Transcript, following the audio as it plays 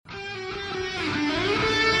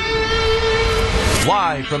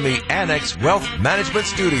Live from the Annex Wealth Management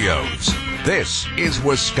Studios, this is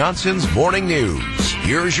Wisconsin's Morning News.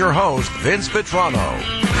 Here's your host, Vince Petrano.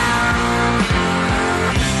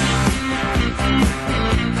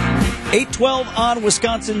 8:12 on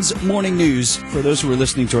Wisconsin's Morning News. For those who are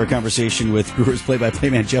listening to our conversation with Brewers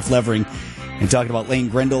play-by-play man Jeff Levering and talking about Lane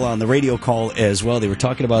Grendel on the radio call as well, they were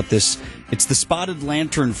talking about this. It's the spotted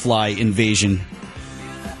lanternfly invasion.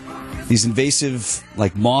 These invasive,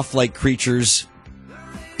 like moth-like creatures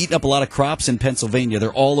eating up a lot of crops in Pennsylvania.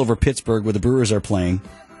 They're all over Pittsburg where the Brewers are playing.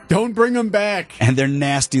 Don't bring them back. And they're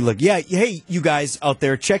nasty look. Yeah, hey, you guys out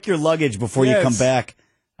there, check your luggage before you come back.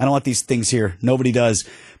 I don't want these things here. Nobody does.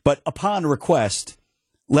 But upon request,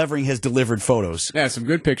 Levering has delivered photos. Yeah, some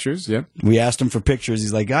good pictures, yeah. We asked him for pictures.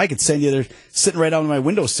 He's like, I could send you. They're sitting right on my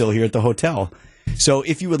windowsill here at the hotel. So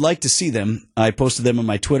if you would like to see them, I posted them on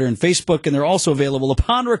my Twitter and Facebook, and they're also available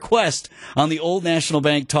upon request on the Old National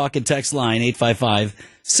Bank talk and text line,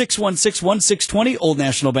 855-616-1620. Old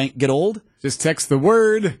National Bank, get old. Just text the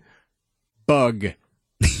word bug.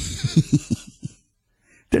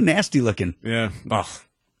 They're nasty looking. Yeah. Ugh.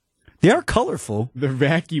 They are colorful. They're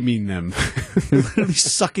vacuuming them. They're literally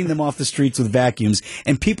sucking them off the streets with vacuums,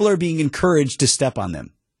 and people are being encouraged to step on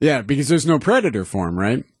them. Yeah, because there's no predator for them,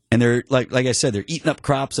 right? And they're, like I said, they're eating up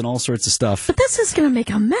crops and all sorts of stuff. But this is going to make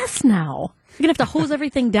a mess now. You're going to have to hose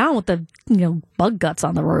everything down with the bug guts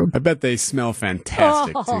on the road. I bet they smell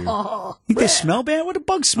fantastic, too. Think they smell bad? What do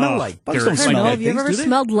bugs smell like? Bugs don't smell like Have you ever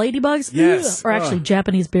smelled ladybugs? Yes. Ugh. Or actually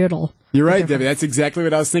Japanese beetle. You're right, Debbie. That's exactly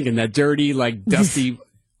what I was thinking. That dirty, dusty,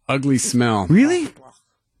 ugly smell. Really?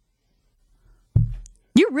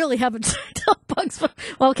 You really haven't dealt bugs.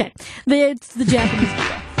 Well, okay. It's the Japanese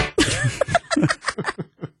beetle.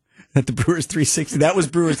 At the Brewers 360. That was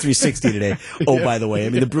Brewers 360 today. Oh, yeah. By the way. I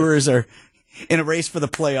mean, the Brewers are in a race for the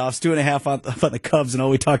playoffs, 2.5 on the Cubs, and all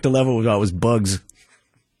we talked to Level about was bugs.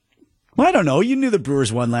 Well, I don't know. You knew the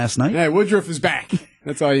Brewers won last night. Yeah, Woodruff is back.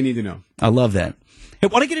 That's all you need to know. I love that. Hey, I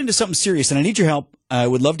want to get into something serious, and I need your help. I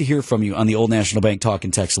would love to hear from you on the Old National Bank talk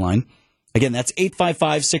and text line. Again, that's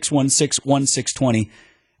 855-616-1620.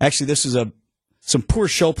 Actually, this is some poor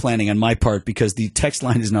show planning on my part because the text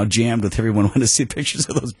line is now jammed with everyone wanting to see pictures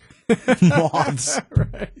of those moths.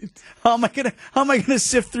 Right. How am I gonna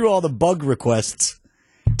sift through all the bug requests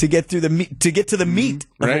to get through to get to the meat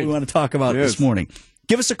of what we want to talk about this morning?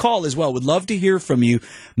 Give us a call as well. Would love to hear from you,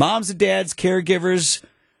 moms and dads, caregivers,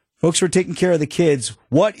 folks who are taking care of the kids.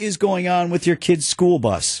 What is going on with your kid's school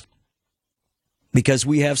bus? Because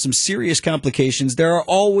we have some serious complications. There are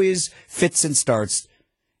always fits and starts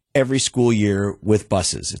every school year with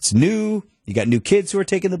buses. It's new. You got new kids who are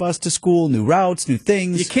taking the bus to school, new routes, new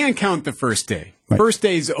things. You can't count the first day. Right. First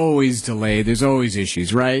day is always delayed. There's always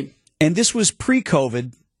issues, right? And this was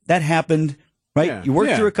pre-COVID. That happened, right? Yeah. You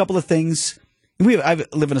worked through a couple of things. I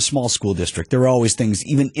live in a small school district. There are always things,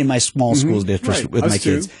 even in my small school district with my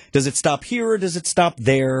kids. Does it stop here or does it stop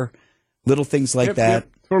there? Little things like that. Yep.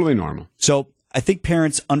 Totally normal. So I think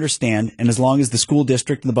parents understand, and as long as the school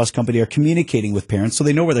district and the bus company are communicating with parents so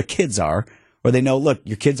they know where their kids are, or they know, look,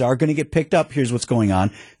 your kids are going to get picked up, here's what's going on.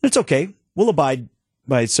 And it's okay. We'll abide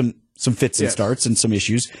by some fits and starts and some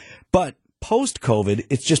issues. But post-COVID,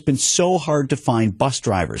 it's just been so hard to find bus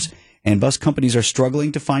drivers, and bus companies are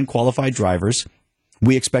struggling to find qualified drivers.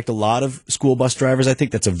 We expect a lot of school bus drivers. I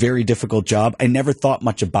think that's a very difficult job. I never thought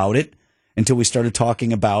much about it until we started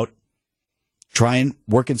talking about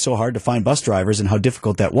working so hard to find bus drivers and how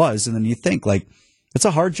difficult that was. And then you think, it's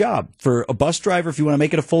a hard job. For a bus driver, if you want to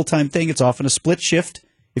make it a full-time thing, it's often a split shift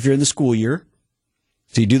if you're in the school year.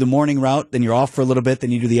 So you do the morning route, then you're off for a little bit,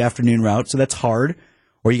 then you do the afternoon route. So that's hard.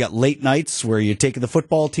 Or you got late nights where you're taking the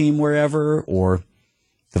football team wherever, or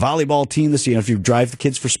the volleyball team. If you drive the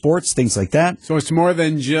kids for sports, things like that. So it's more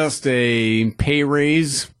than just a pay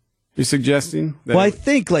raise you're suggesting? Well, I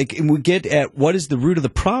think, and we get at what is the root of the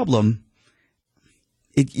problem.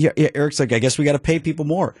 Eric's like, I guess we got to pay people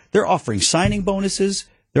more. They're offering signing bonuses.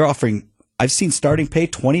 I've seen starting pay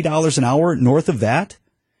 $20 an hour north of that,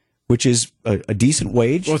 which is a decent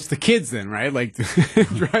wage. Well, it's the kids then, right?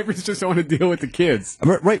 Drivers just don't want to deal with the kids.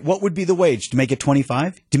 Right. What would be the wage? To make it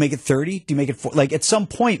 25? Do you make it 30? Do you make it 40? At some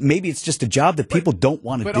point, maybe it's just a job that people don't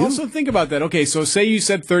want to do. But also think about that. Okay, so say you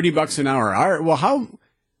said $30 an hour. All right, well,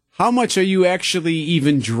 how much are you actually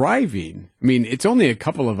even driving? I mean, it's only a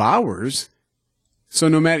couple of hours. So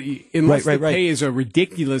unless the pay is a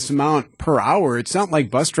ridiculous amount per hour, it's not like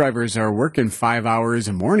bus drivers are working 5 hours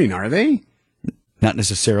a morning, are they? Not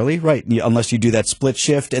necessarily, right? Unless you do that split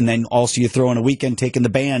shift and then also you throw in a weekend taking the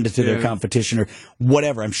band to their competition or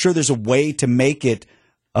whatever. I'm sure there's a way to make it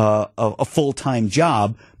a full-time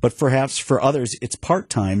job, but perhaps for others it's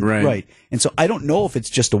part-time. Right. And so I don't know if it's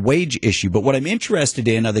just a wage issue, but what I'm interested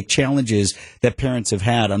in are the challenges that parents have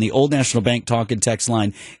had. On the Old National Bank talk and text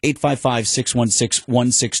line,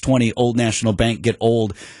 855-616-1620, Old National Bank, get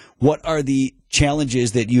old. What are the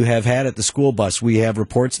challenges that you have had at the school bus? We have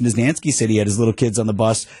reports, and Nansky said he had his little kids on the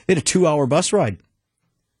bus. They had a 2-hour bus ride.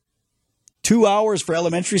 2 hours for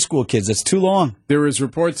elementary school kids. That's too long. There was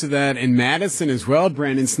reports of that in Madison as well.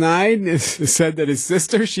 Brandon Snide said that his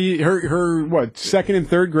sister, her second and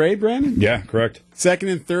third grade, Brandon? Yeah, correct. Second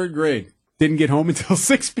and third grade. Didn't get home until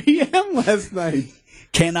 6 p.m. last night.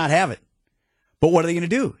 Cannot have it. But what are they going to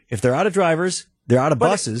do? If they're out of drivers, they're out of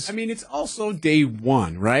buses. It's also day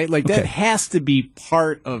one, right? Like, that has to be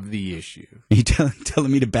part of the issue. Are you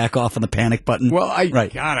telling me to back off on the panic button? Well,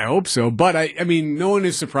 God, I hope so. But, no one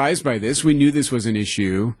is surprised by this. We knew this was an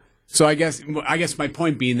issue. So I guess my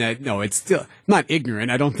point being that, no, it's still not ignorant.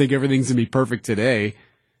 I don't think everything's going to be perfect today.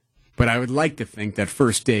 But I would like to think that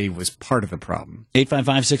first day was part of the problem.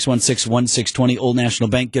 855-616-1620, Old National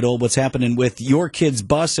Bank, get old. What's happening with your kid's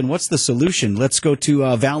bus, and what's the solution? Let's go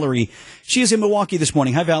to Valerie. She is in Milwaukee this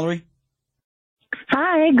morning. Hi, Valerie.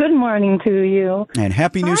 Hi, good morning to you. And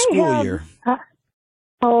happy new school year.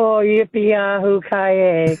 Yippee-yahoo,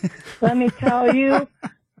 kaye. Let me tell you,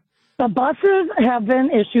 the buses have been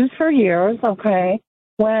issues for years, okay?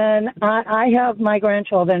 When I have my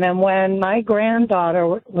grandchildren, and when my granddaughter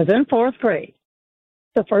was in 4th grade,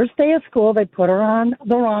 the first day of school, they put her on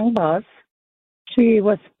the wrong bus. We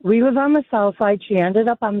was on the south side. She ended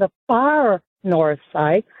up on the far north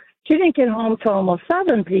side. She didn't get home till almost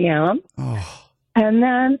 7 p.m. Oh. And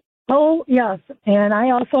then, yes, and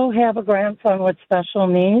I also have a grandson with special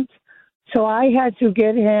needs, so I had to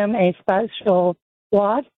get him a special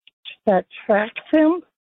watch that tracks him,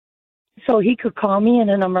 so he could call me in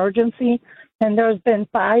an emergency. And there's been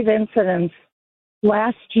 5 incidents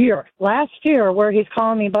last year where he's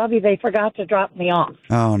calling me, Bubby, they forgot to drop me off.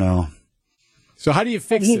 Oh, no. So how do you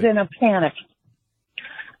fix it? He's in a panic.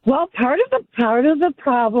 Well, part of the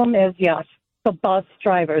problem is, yes, the bus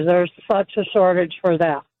drivers. There's such a shortage for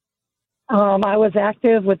that. I was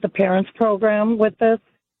active with the parents program with this,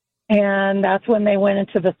 and that's when they went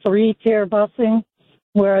into the 3-tier busing,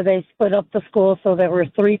 where they split up the school so there were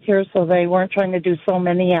 3 tiers, so they weren't trying to do so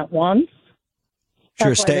many at once.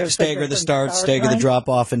 Sure, stagger the start, stagger the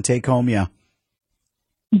drop-off, and take home, yeah.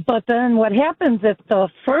 But then what happens if the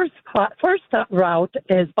first route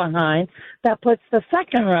is behind, that puts the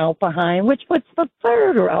second route behind, which puts the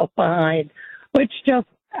third route behind, which just,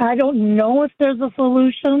 I don't know if there's a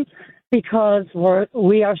solution because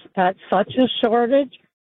we are at such a shortage.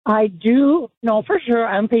 I do know for sure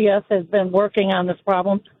MPS has been working on this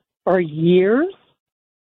problem for years.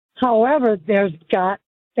 However, they've got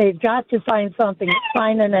to find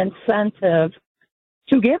an incentive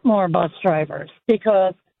to get more bus drivers,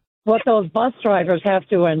 because what those bus drivers have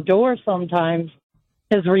to endure sometimes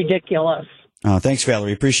is ridiculous. Thanks,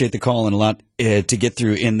 Valerie. Appreciate the call, and a lot to get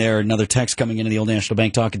through in there. Another text coming into the Old National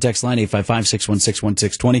Bank talk and text line,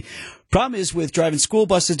 855-616-1620. Problem is with driving school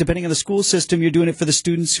buses, depending on the school system, you're doing it for the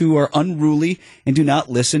students who are unruly and do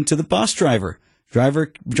not listen to the bus driver.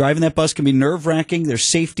 Driving that bus can be nerve-wracking. Their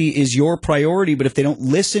safety is your priority, but if they don't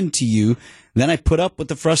listen to you, then I put up with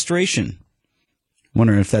the frustration.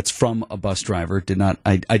 Wondering if that's from a bus driver. Did not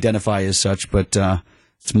identify as such, but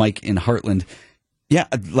it's Mike in Heartland. Yeah,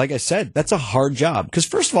 like I said, that's a hard job. Because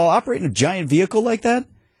first of all, operating a giant vehicle like that,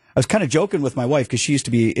 I was kind of joking with my wife because she used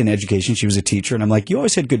to be in education. She was a teacher. And I'm like, you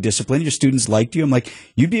always had good discipline. Your students liked you. I'm like,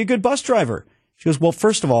 you'd be a good bus driver. She goes, well,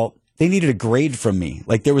 first of all, they needed a grade from me.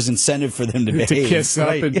 Like there was incentive for them to behave. To kiss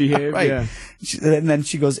up and behave, right. Yeah. And then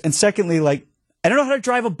she goes, and secondly, like, I don't know how to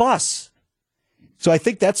drive a bus. So I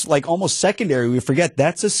think that's like almost secondary. We forget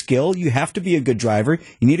that's a skill. You have to be a good driver.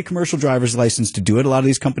 You need a commercial driver's license to do it. A lot of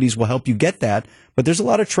these companies will help you get that, but there's a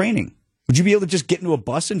lot of training. Would you be able to just get into a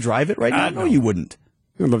bus and drive it right now? No, you wouldn't.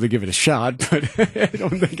 I'd love to give it a shot, but I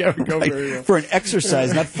don't think I would go very well. For an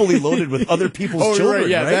exercise, not fully loaded with other people's children, right?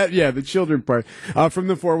 Yeah, right? The children part. From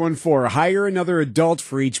the 414, hire another adult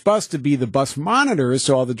for each bus to be the bus monitor,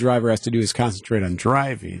 so all the driver has to do is concentrate on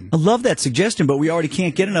driving. I love that suggestion, but we already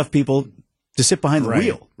can't get enough people to sit behind the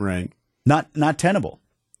wheel. Right. Not tenable.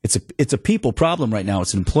 It's a people problem right now.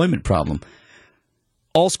 It's an employment problem.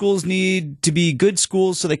 All schools need to be good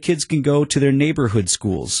schools so that kids can go to their neighborhood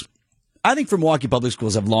schools. I think for Milwaukee Public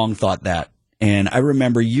Schools, I've long thought that. And I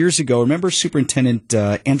remember years ago, Superintendent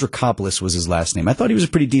Andrikopoulos was his last name. I thought he was a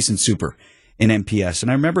pretty decent super in MPS.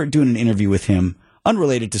 And I remember doing an interview with him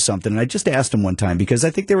unrelated to something. And I just asked him one time because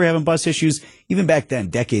I think they were having bus issues even back then,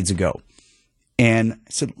 decades ago. And I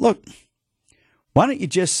said, look, Why don't you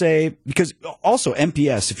just say, because also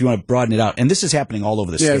MPS, if you want to broaden it out, and this is happening all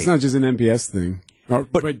over the state. Yeah, it's not just an MPS thing.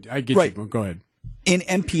 But I get right. you. Go ahead. In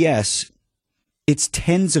MPS, it's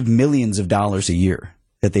tens of millions of dollars a year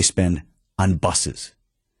that they spend on buses.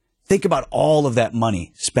 Think about all of that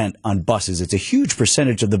money spent on buses. It's a huge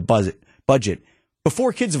percentage of the budget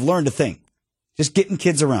before kids have learned a thing. Just getting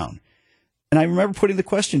kids around. And I remember putting the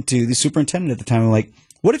question to the superintendent at the time. I'm like,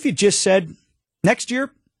 what if you just said, next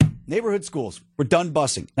year, neighborhood schools, we're done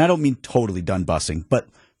busing. And I don't mean totally done busing, but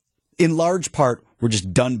in large part, we're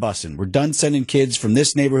just done busing. We're done sending kids from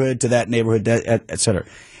this neighborhood to that neighborhood, et cetera.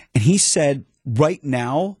 And he said, right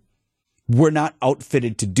now, we're not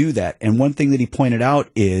outfitted to do that. And one thing that he pointed out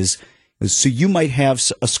is so you might have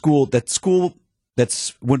a school that's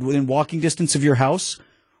within walking distance of your house.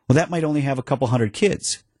 Well, that might only have a couple hundred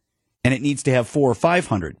kids. And it needs to have 400 or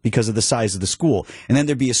 500 because of the size of the school. And then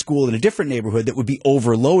there'd be a school in a different neighborhood that would be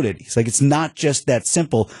overloaded. He's like, it's not just that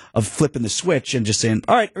simple of flipping the switch and just saying,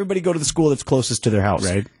 all right, everybody go to the school that's closest to their house.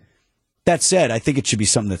 Right. That said, I think it should be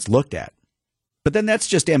something that's looked at. But then that's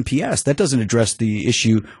just MPS. That doesn't address the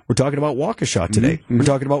issue. We're talking about Waukesha today. Mm-hmm. We're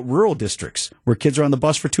talking about rural districts where kids are on the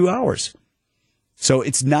bus for 2 hours. So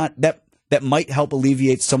it's not that might help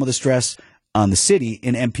alleviate some of the stress on the city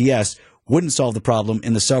in MPS. Wouldn't solve the problem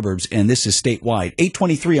in the suburbs, and this is statewide.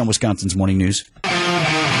 8:23 on Wisconsin's Morning News.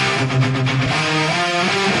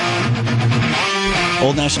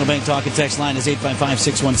 Old National Bank talk and text line is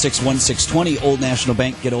 855-616-1620. Old National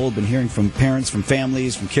Bank, get old. Been hearing from parents, from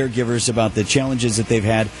families, from caregivers about the challenges that they've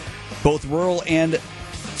had, both rural and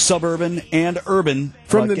suburban and urban,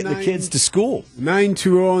 from getting the kids to school.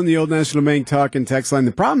 920 on the Old National Bank talk and text line.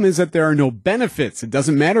 The problem is that there are no benefits. It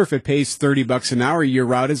doesn't matter if it pays $30 an hour. Your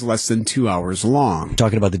route is less than 2 hours long.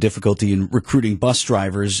 Talking about the difficulty in recruiting bus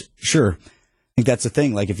drivers. Sure. I think that's the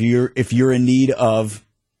thing. Like if you're in need of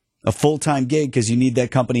a full-time gig because you need that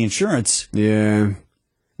company insurance. Yeah.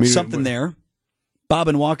 Something there. Bob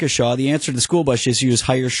in Waukesha, the answer to the school bus issue is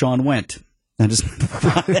hire Sean Wendt. That is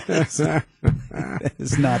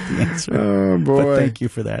not the answer. Oh, boy. But thank you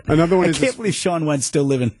for that. Another one I can't believe Sean Wentz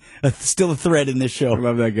still a thread in this show. I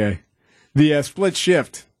love that guy. The split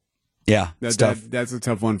shift. Yeah, that's a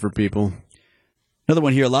tough one for people. Another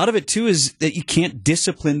one here. A lot of it, too, is that you can't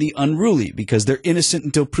discipline the unruly because they're innocent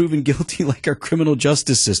until proven guilty, like our criminal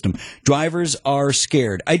justice system. Drivers are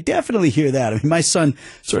scared. I definitely hear that. I mean, my son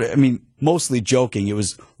mostly joking. It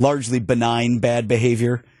was largely benign bad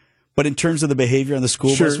behavior. But in terms of the behavior on the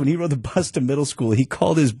school bus, when he rode the bus to middle school, he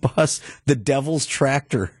called his bus the Devil's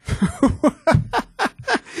Tractor.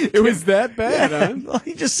 It was that bad, huh? Well,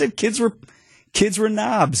 he just said kids were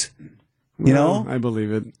knobs. You know? I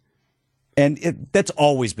believe it. And that's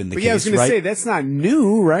always been the case, I was going to say, that's not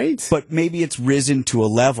new, right? But maybe it's risen to a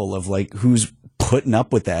level of, like, who's putting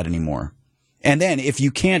up with that anymore. And then if you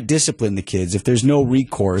can't discipline the kids, if there's no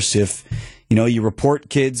recourse, if, you report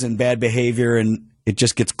kids and bad behavior and it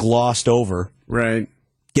just gets glossed over. Right.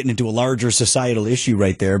 Getting into a larger societal issue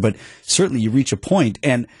right there. But certainly you reach a point.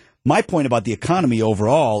 And my point about the economy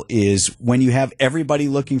overall is when you have everybody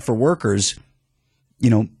looking for workers,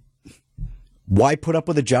 why put up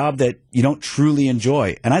with a job that you don't truly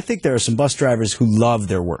enjoy? And I think there are some bus drivers who love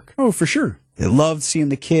their work. Oh, for sure. They love seeing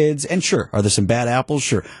the kids. And sure, are there some bad apples?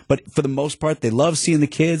 Sure. But for the most part, they love seeing the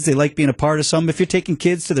kids. They like being a part of something. If you're taking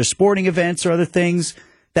kids to their sporting events or other things,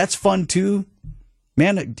 that's fun too.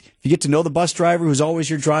 Man, if you get to know the bus driver who's always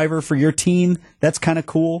your driver for your team, that's kind of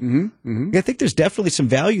cool. Mm-hmm, mm-hmm. I think there's definitely some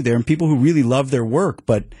value there in people who really love their work.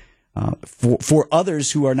 But for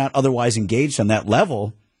others who are not otherwise engaged on that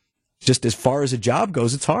level, just as far as a job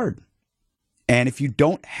goes, it's hard. And if you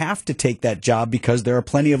don't have to take that job because there are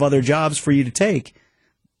plenty of other jobs for you to take,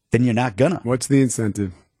 then you're not gonna. What's the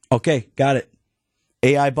incentive? Okay, got it.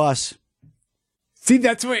 AI bus. See,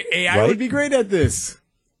 that's why AI would be great at this.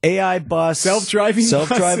 AI bus. Self-driving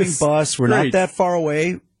bus. We're not that far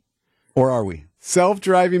away. Or are we?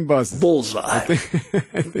 Self-driving buses. Bullseye. I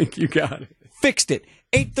think you got it. Fixed it.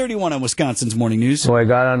 8:31 on Wisconsin's Morning News. So I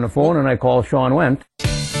got on the phone and I called Sean Wendt.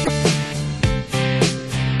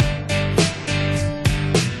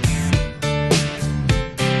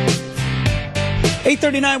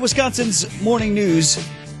 $8:39 Wisconsin's Morning News.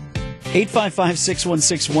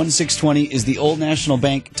 855-616-1620 is the Old National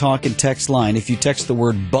Bank talk and text line. If you text the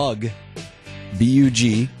word bug,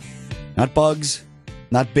 B-U-G, not bugs,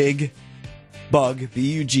 not big, bug,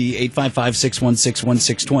 B-U-G,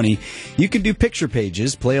 855-616-1620, you can do picture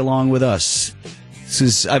pages, play along with us.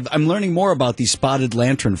 I'm learning more about the spotted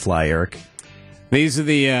lanternfly, Eric. These are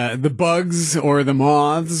the bugs or the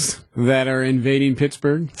moths that are invading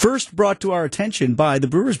Pittsburgh. First brought to our attention by the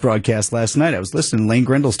Brewers broadcast last night. I was listening. Lane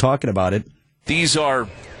Grendel's talking about it. These are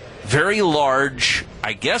very large,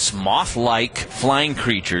 I guess, moth-like flying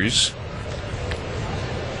creatures.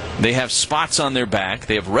 They have spots on their back.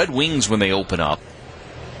 They have red wings when they open up.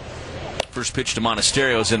 First pitch to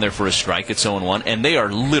Monasterio's in there for a strike. It's 0-1, and they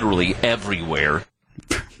are literally everywhere.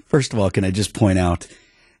 First of all, can I just point out,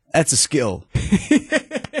 that's a skill.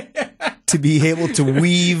 To be able to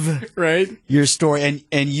weave your story.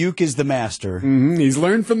 And Uke is the master. Mm-hmm. He's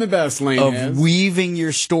learned from the best, Lane of weaving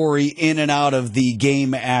your story in and out of the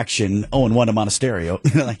game action. 0-1 to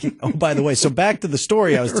Monasterio. Like, oh, by the way, so back to the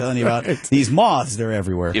story I was telling you about. These moths, they're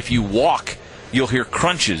everywhere. If you walk, you'll hear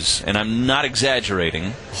crunches, and I'm not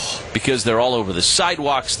exaggerating, because they're all over the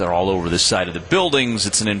sidewalks, they're all over the side of the buildings.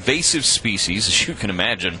 It's an invasive species, as you can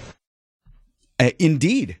imagine.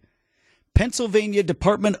 Indeed. Pennsylvania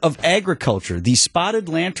Department of Agriculture. The spotted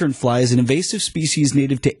lanternfly is an invasive species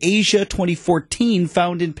native to Asia 2014,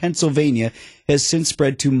 found in Pennsylvania, has since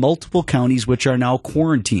spread to multiple counties which are now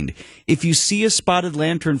quarantined. If you see a spotted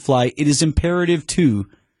lanternfly, it is imperative to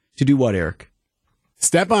do what, Eric?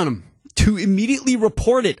 Step on them. To immediately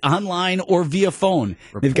report it online or via phone.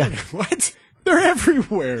 They've got what? They're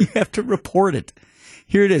everywhere. You have to report it.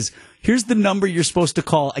 Here it is. Here's the number you're supposed to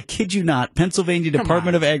call. I kid you not. Pennsylvania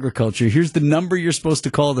Department of Agriculture. Here's the number you're supposed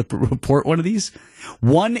to call to report one of these.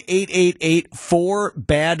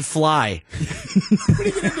 1-888-4-BAD-FLY. What are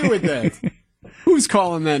you going to do with that? Who's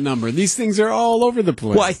calling that number? These things are all over the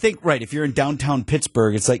place. Well, I think, right, if you're in downtown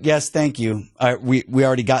Pittsburgh, it's like, yes, thank you. We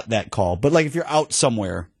already got that call. But like if you're out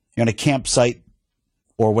somewhere, you're on a campsite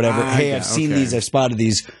or whatever, hey, I've seen these, I've spotted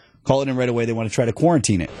these. Call it in right away. They want to try to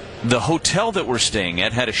quarantine it. The hotel that we're staying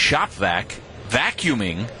at had a shop vac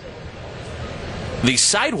vacuuming the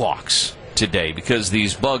sidewalks today because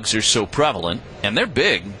these bugs are so prevalent, and they're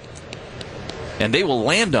big, and they will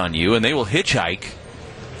land on you, and they will hitchhike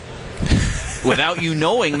without you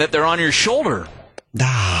knowing that they're on your shoulder.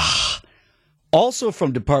 Also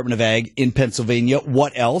from Department of Ag in Pennsylvania,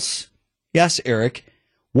 what else? Yes, Eric.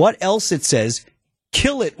 What else it says?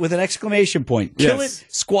 Kill it with an exclamation point. Kill it,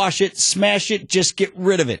 squash it, smash it, just get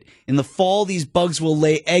rid of it. In the fall, these bugs will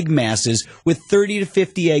lay egg masses with 30 to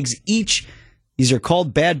 50 eggs each. These are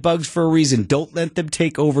called bad bugs for a reason. Don't let them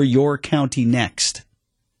take over your county next.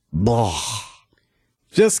 Blah.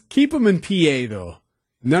 Just keep them in PA, though.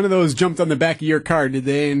 None of those jumped on the back of your car, did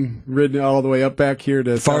they? And ridden all the way up back here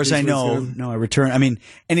to... As far as I know, no, I returned. I mean,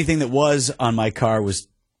 anything that was on my car was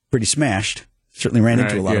pretty smashed. Certainly ran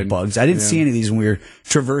into a lot of bugs. I didn't see any of these when we were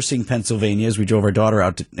traversing Pennsylvania as we drove our daughter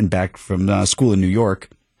out and back from school in New York.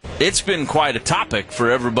 It's been quite a topic for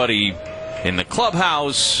everybody in the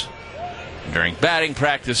clubhouse, during batting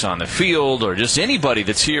practice, on the field, or just anybody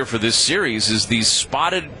that's here for this series, is these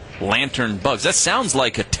spotted lantern bugs. That sounds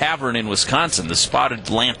like a tavern in Wisconsin, the Spotted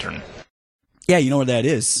Lantern. Yeah, you know where that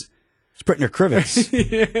is. It's right near Crivets.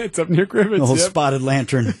 Yeah, it's up near Crivets. The whole Spotted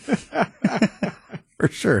Lantern. For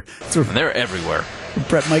sure. And they're everywhere.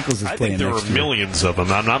 Brett Michaels is playing. I think there were millions of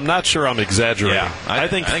them. I'm not sure I'm exaggerating. Yeah, I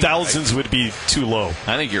think thousands would be too low.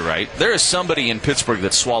 I think you're right. There is somebody in Pittsburgh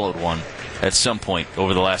that swallowed one at some point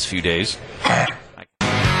over the last few days.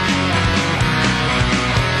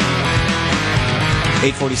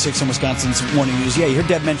 8:46 on Wisconsin's Morning News. Yeah, you heard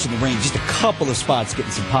Deb mention the rain. Just a couple of spots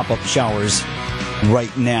getting some pop-up showers right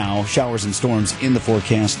now. Showers and storms in the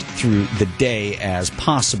forecast through the day as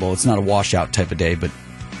possible. It's not a washout type of day, but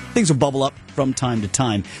things will bubble up from time to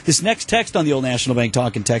time. This next text on the Old National Bank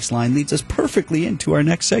Talk and Text line leads us perfectly into our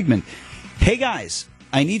next segment. Hey guys,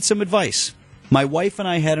 I need some advice. My wife and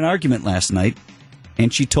I had an argument last night,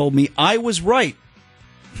 and she told me I was right.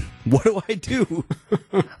 What do I do?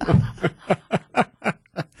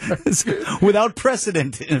 Without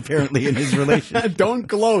precedent, apparently, in his relationship. Don't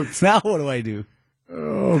gloat. Now what do I do?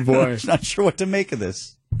 Oh, boy. I'm not sure what to make of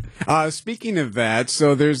this. Speaking of that,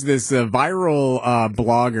 so there's this viral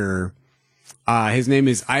blogger. His name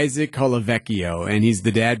is Isaac Colavecchio, and he's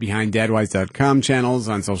the dad behind dadwise.com channels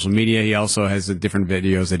on social media. He also has different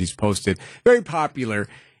videos that he's posted. Very popular.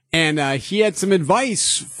 And he had some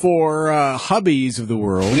advice for hubbies of the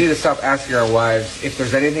world. We need to stop asking our wives if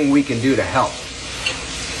there's anything we can do to help.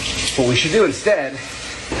 What we should do instead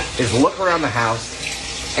is look around the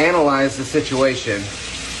house, analyze the situation,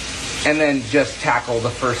 and then just tackle the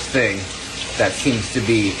first thing that seems to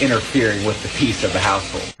be interfering with the peace of the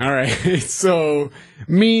household. All right. So,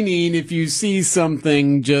 meaning if you see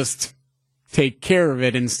something, just take care of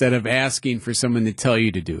it instead of asking for someone to tell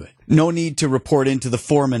you to do it. No need to report into the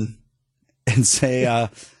foreman and say,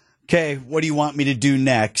 okay, what do you want me to do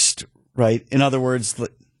next? Right? In other words,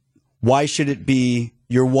 why should it be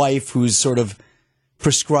your wife who's sort of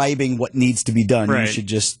prescribing what needs to be done? Right. You should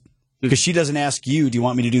just, because she doesn't ask you, do you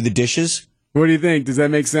want me to do the dishes? What do you think? Does that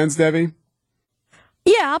make sense, Debbie?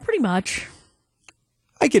 Yeah, pretty much.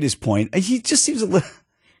 I get his point. He just seems a little.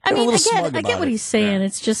 I mean, smug I get what it. he's saying. Yeah.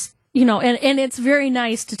 It's just, and it's very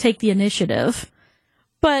nice to take the initiative.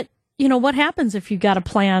 But, what happens if you got a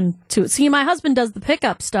plan to it? See, my husband does the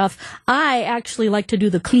pickup stuff. I actually like to do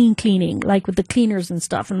the cleaning, like with the cleaners and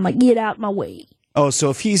stuff. And I'm like, get out my way. Oh, so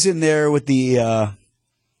if he's in there with the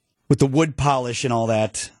wood polish and all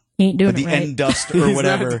that, he ain't doing the it right. end dust or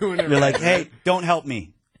whatever, you're like, hey, don't help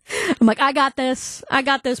me. I'm like, I got this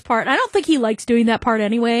part. I don't think he likes doing that part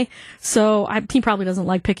anyway, so he probably doesn't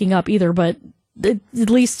like picking up either, but at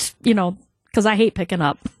least, because I hate picking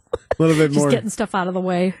up. A little bit more. Just getting stuff out of the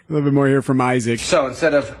way. A little bit more here from Isaac. So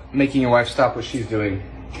instead of making your wife stop what she's doing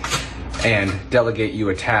and delegate you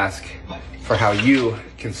a task for how you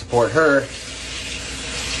can support her,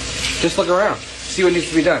 just look around. See what needs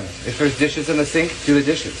to be done. If there's dishes in the sink, do the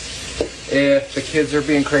dishes. If the kids are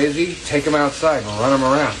being crazy, take them outside and run them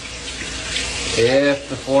around. If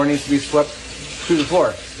the floor needs to be swept, sweep the floor.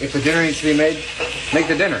 If the dinner needs to be made, make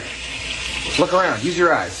the dinner. Look around. Use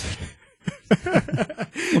your eyes.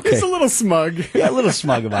 It's a little smug. Yeah, a little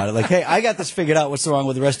smug about it. Like, hey, I got this figured out. What's wrong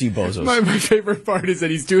with the rest of you bozos? My favorite part is that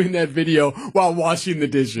he's doing that video while washing the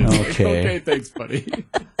dishes. Okay, thanks, buddy.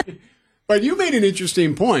 But you made an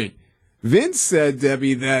interesting point. Vince said,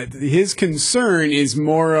 Debbie, that his concern is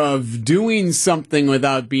more of doing something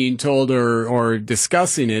without being told or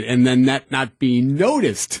discussing it, and then that not being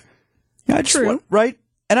noticed. Yeah, true, right?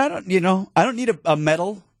 And I don't need a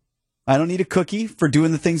medal. I don't need a cookie for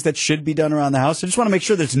doing the things that should be done around the house. I just want to make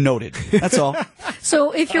sure that's noted. That's all.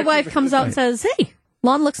 So if your wife comes out and says, "Hey,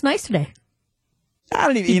 lawn looks nice today," I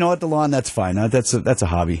don't even. You know what? The lawn, that's fine. That's a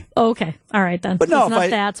hobby. Oh, okay, all right then. But no, it's not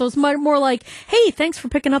that. So it's more like, "Hey, thanks for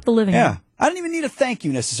picking up the living room." Yeah. I don't even need a thank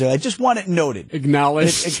you necessarily. I just want it noted.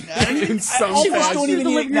 Acknowledged. I almost don't even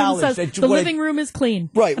need acknowledged. The living room is clean.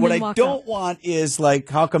 Right. What I don't want is like,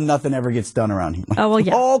 how come nothing ever gets done around here? Oh, well,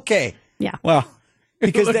 yeah. Okay. Yeah. Well,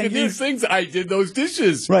 because look then at these things. I did those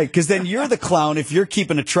dishes. Right. Because then you're the clown if you're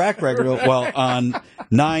keeping a track record. Well, on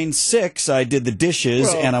 9/6, I did the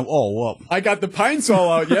dishes, and I got the pine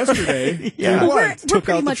saw out yesterday. Yeah. We're took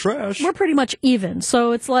out much, the trash. We're pretty much even.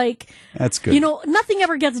 So it's like, that's good. Nothing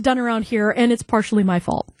ever gets done around here, and it's partially my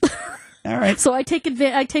fault. All right. So I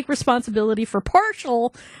take responsibility for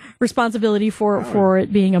partial responsibility for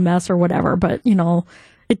it being a mess or whatever. But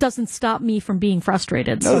it doesn't stop me from being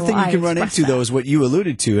frustrated. Another thing you can run into, though, is what you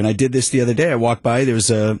alluded to, and I did this the other day. I walked by, there was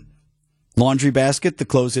a laundry basket. The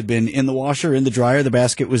clothes had been in the washer, in the dryer. The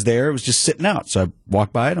basket was there. It was just sitting out. So I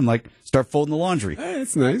walked by it. I'm like, start folding the laundry. Hey,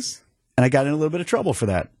 that's nice. And I got in a little bit of trouble for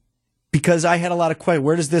that because I had a lot of questions.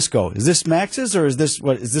 Where does this go? Is this Max's or is this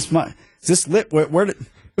what? Is this my? Is this lit? Where did?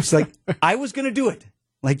 It's like I was going to do it.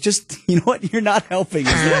 Like, just, what? You're not helping.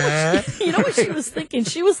 You know what she was thinking?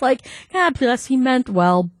 She was like, God bless, he meant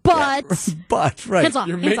well, but... Yeah, but, right. Hands off,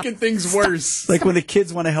 You're hands making off. things worse. Like when the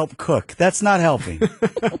kids want to help cook. That's not helping.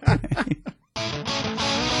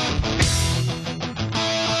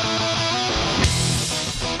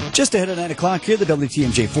 Just ahead of 9 o'clock here, the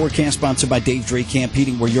WTMJ forecast sponsored by Dave Drake Camp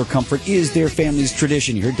Heating, where your comfort is their family's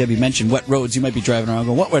tradition. You heard Debbie mention wet roads. You might be driving around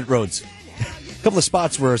going, what wet roads? A couple of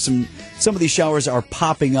spots where some of these showers are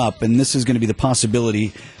popping up, and this is going to be the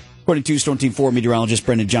possibility. According to Storm Team 4 meteorologist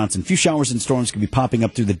Brendan Johnson, a few showers and storms could be popping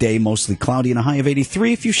up through the day, mostly cloudy and a high of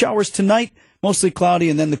 83. A few showers tonight, mostly cloudy,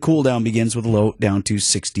 and then the cool down begins with a low down to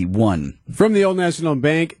 61. From the Old National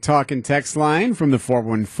Bank talk and text line from the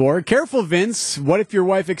 414. Careful, Vince. What if your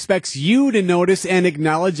wife expects you to notice and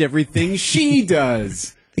acknowledge everything she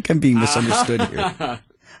does? I think I'm being misunderstood here.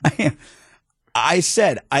 I am. I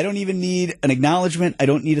said, I don't even need an acknowledgement. I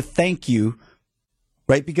don't need a thank you,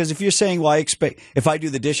 right? Because if you're saying, well, if I do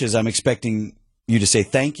the dishes, I'm expecting you to say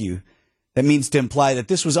thank you, that means to imply that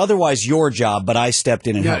this was otherwise your job, but I stepped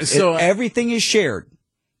in and helped. So everything is shared.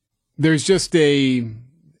 There's just a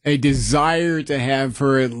desire to have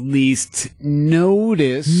her at least know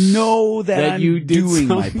that I'm you doing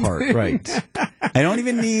something. My part, right? I don't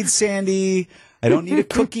even need Sandy. I don't need a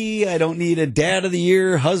cookie. I don't need a dad of the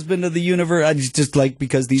year, husband of the universe. I just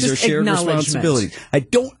because these are shared responsibilities. I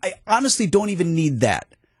honestly don't even need that.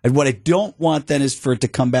 And what I don't want then is for it to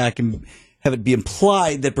come back and have it be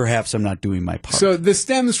implied that perhaps I'm not doing my part. So this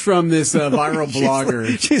stems from this viral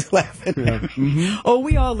blogger. She's laughing. Yeah. Mm-hmm. Oh,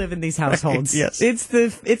 we all live in these households. Right, yes.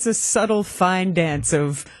 It's a subtle fine dance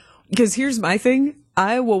of, because here's my thing.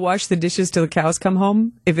 I will wash the dishes till the cows come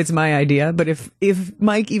home if it's my idea. But if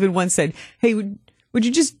Mike even once said, "Hey, would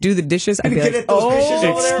you just do the dishes?" I'd be like, "Oh,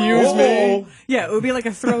 excuse me." Yeah, it would be like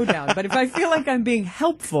a throwdown. But if I feel like I'm being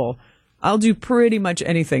helpful, I'll do pretty much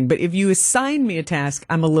anything. But if you assign me a task,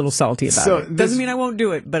 I'm a little salty about it. Doesn't mean I won't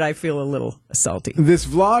do it, but I feel a little salty. This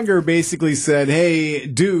vlogger basically said, hey,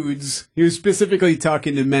 dudes, he was specifically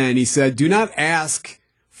talking to men. He said, do not ask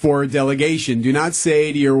for a delegation. Do not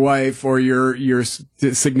say to your wife or your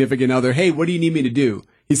significant other, hey, what do you need me to do?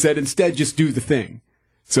 He said, instead, just do the thing.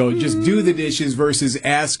 So just do the dishes versus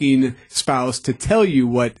asking spouse to tell you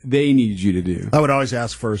what they need you to do. I would always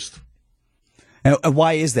ask first. And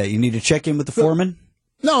why is that? You need to check in with the foreman?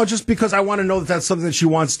 No, just because I want to know that that's something that she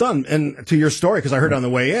wants done. And to your story, because I heard on the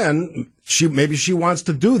way in, maybe she wants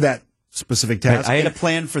to do that specific task. I had a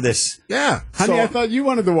plan for this. Yeah. Honey, I thought you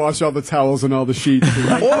wanted to wash all the towels and all the sheets.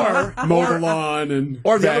 Or mow the lawn and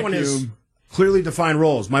Or the vacuum. other one is clearly defined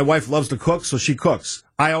roles. My wife loves to cook, so she cooks.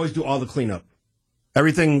 I always do all the cleanup.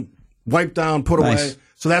 Everything wiped down, put away.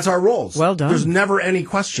 So that's our roles. Well done. There's never any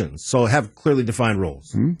questions. So have clearly defined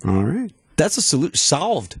roles. All right. That's a solution.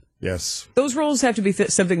 Solved. Yes. Those roles have to be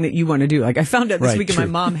something that you want to do. Like I found out this weekend my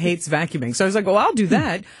mom hates vacuuming. So I was like, oh, I'll do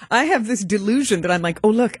that. I have this delusion that I'm like, oh,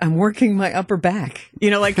 look, I'm working my upper back.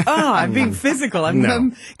 You know, like, I'm being physical.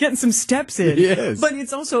 I'm getting some steps in. Yes. But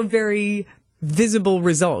it's also a very visible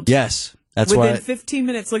result. Yes. That's Within why 15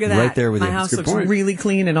 minutes, look at that. Right there with my you. house That's a good looks point. really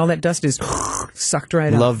clean and all that dust is sucked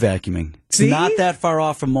right up. love vacuuming. See? It's not that far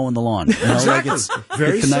off from mowing the lawn. You know, like it's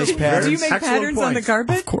Very a nice simple. pattern. Do you make Excellent patterns on the point.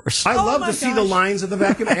 carpet? Of course. I love my to see the gosh. lines of the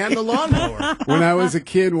vacuum and the lawnmower. When I was a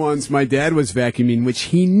kid once, my dad was vacuuming, which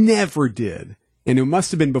he never did. And it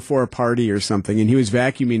must have been before a party or something. And he was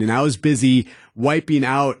vacuuming, and I was busy wiping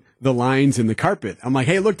out the lines in the carpet. I'm like,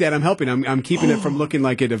 hey, look, Dad, I'm helping. I'm keeping it from looking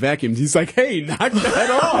like it vacuums. He's like, hey, knock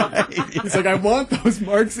that off. He's like, I want those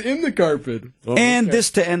marks in the carpet. Oh, And okay.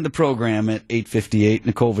 this to end the program at 8:58.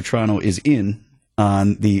 Nicole Vetrano is in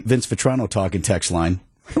on the Vince Vetrano talking text line.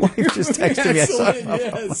 You just texted me. I saw it.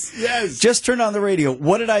 Yes. Just turned on the radio.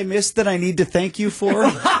 What did I miss that I need to thank you for?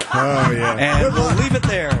 Oh, yeah. And we'll leave it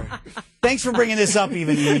there. Thanks for bringing this up,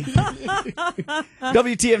 even.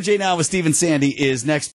 WTMJ Now with Steve and Sandy is next.